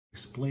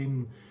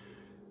Explain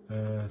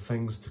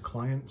things to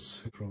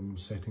clients, from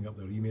setting up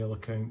their email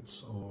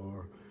accounts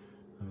or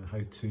how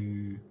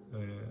to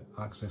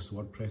access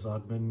WordPress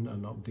admin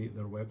and update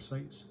their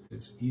websites.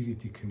 It's easy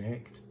to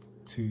connect.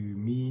 To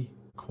me,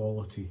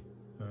 quality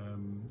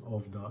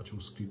of the actual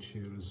screen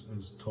share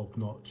is top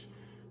notch.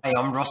 Hey,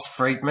 I'm Ross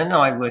Friedman.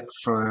 I work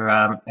for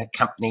a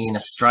company in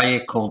Australia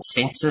called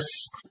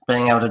Census.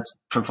 Being able to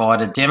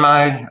provide a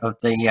demo of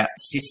the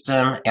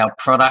system, our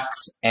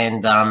products,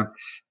 and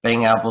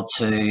being able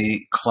to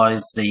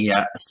close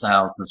the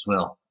sales as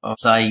well.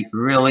 It's a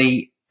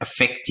really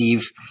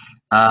effective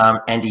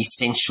and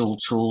essential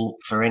tool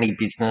for any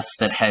business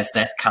that has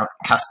that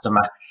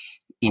customer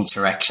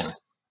interaction.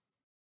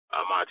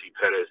 I'm Monty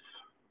Pettis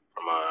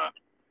from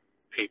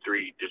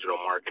P3 Digital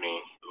Marketing.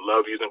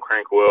 Love using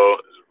CrankWheel.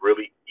 It's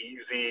really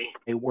easy.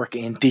 I work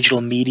in digital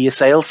media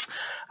sales,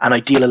 and I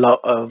deal a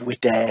lot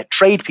with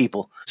trade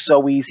people.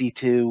 So easy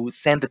to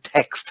send a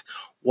text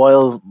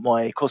while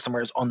my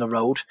customer is on the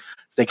road.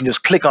 So they can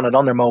just click on it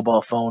on their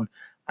mobile phone,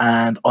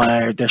 and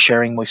they're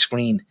sharing my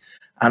screen.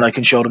 And I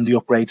can show them the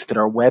upgrades to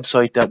their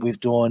website that we've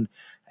done,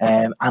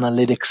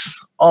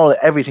 analytics,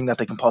 everything that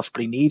they can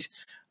possibly need.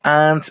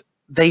 And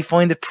they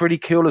find it pretty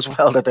cool as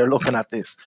well that they're looking at this.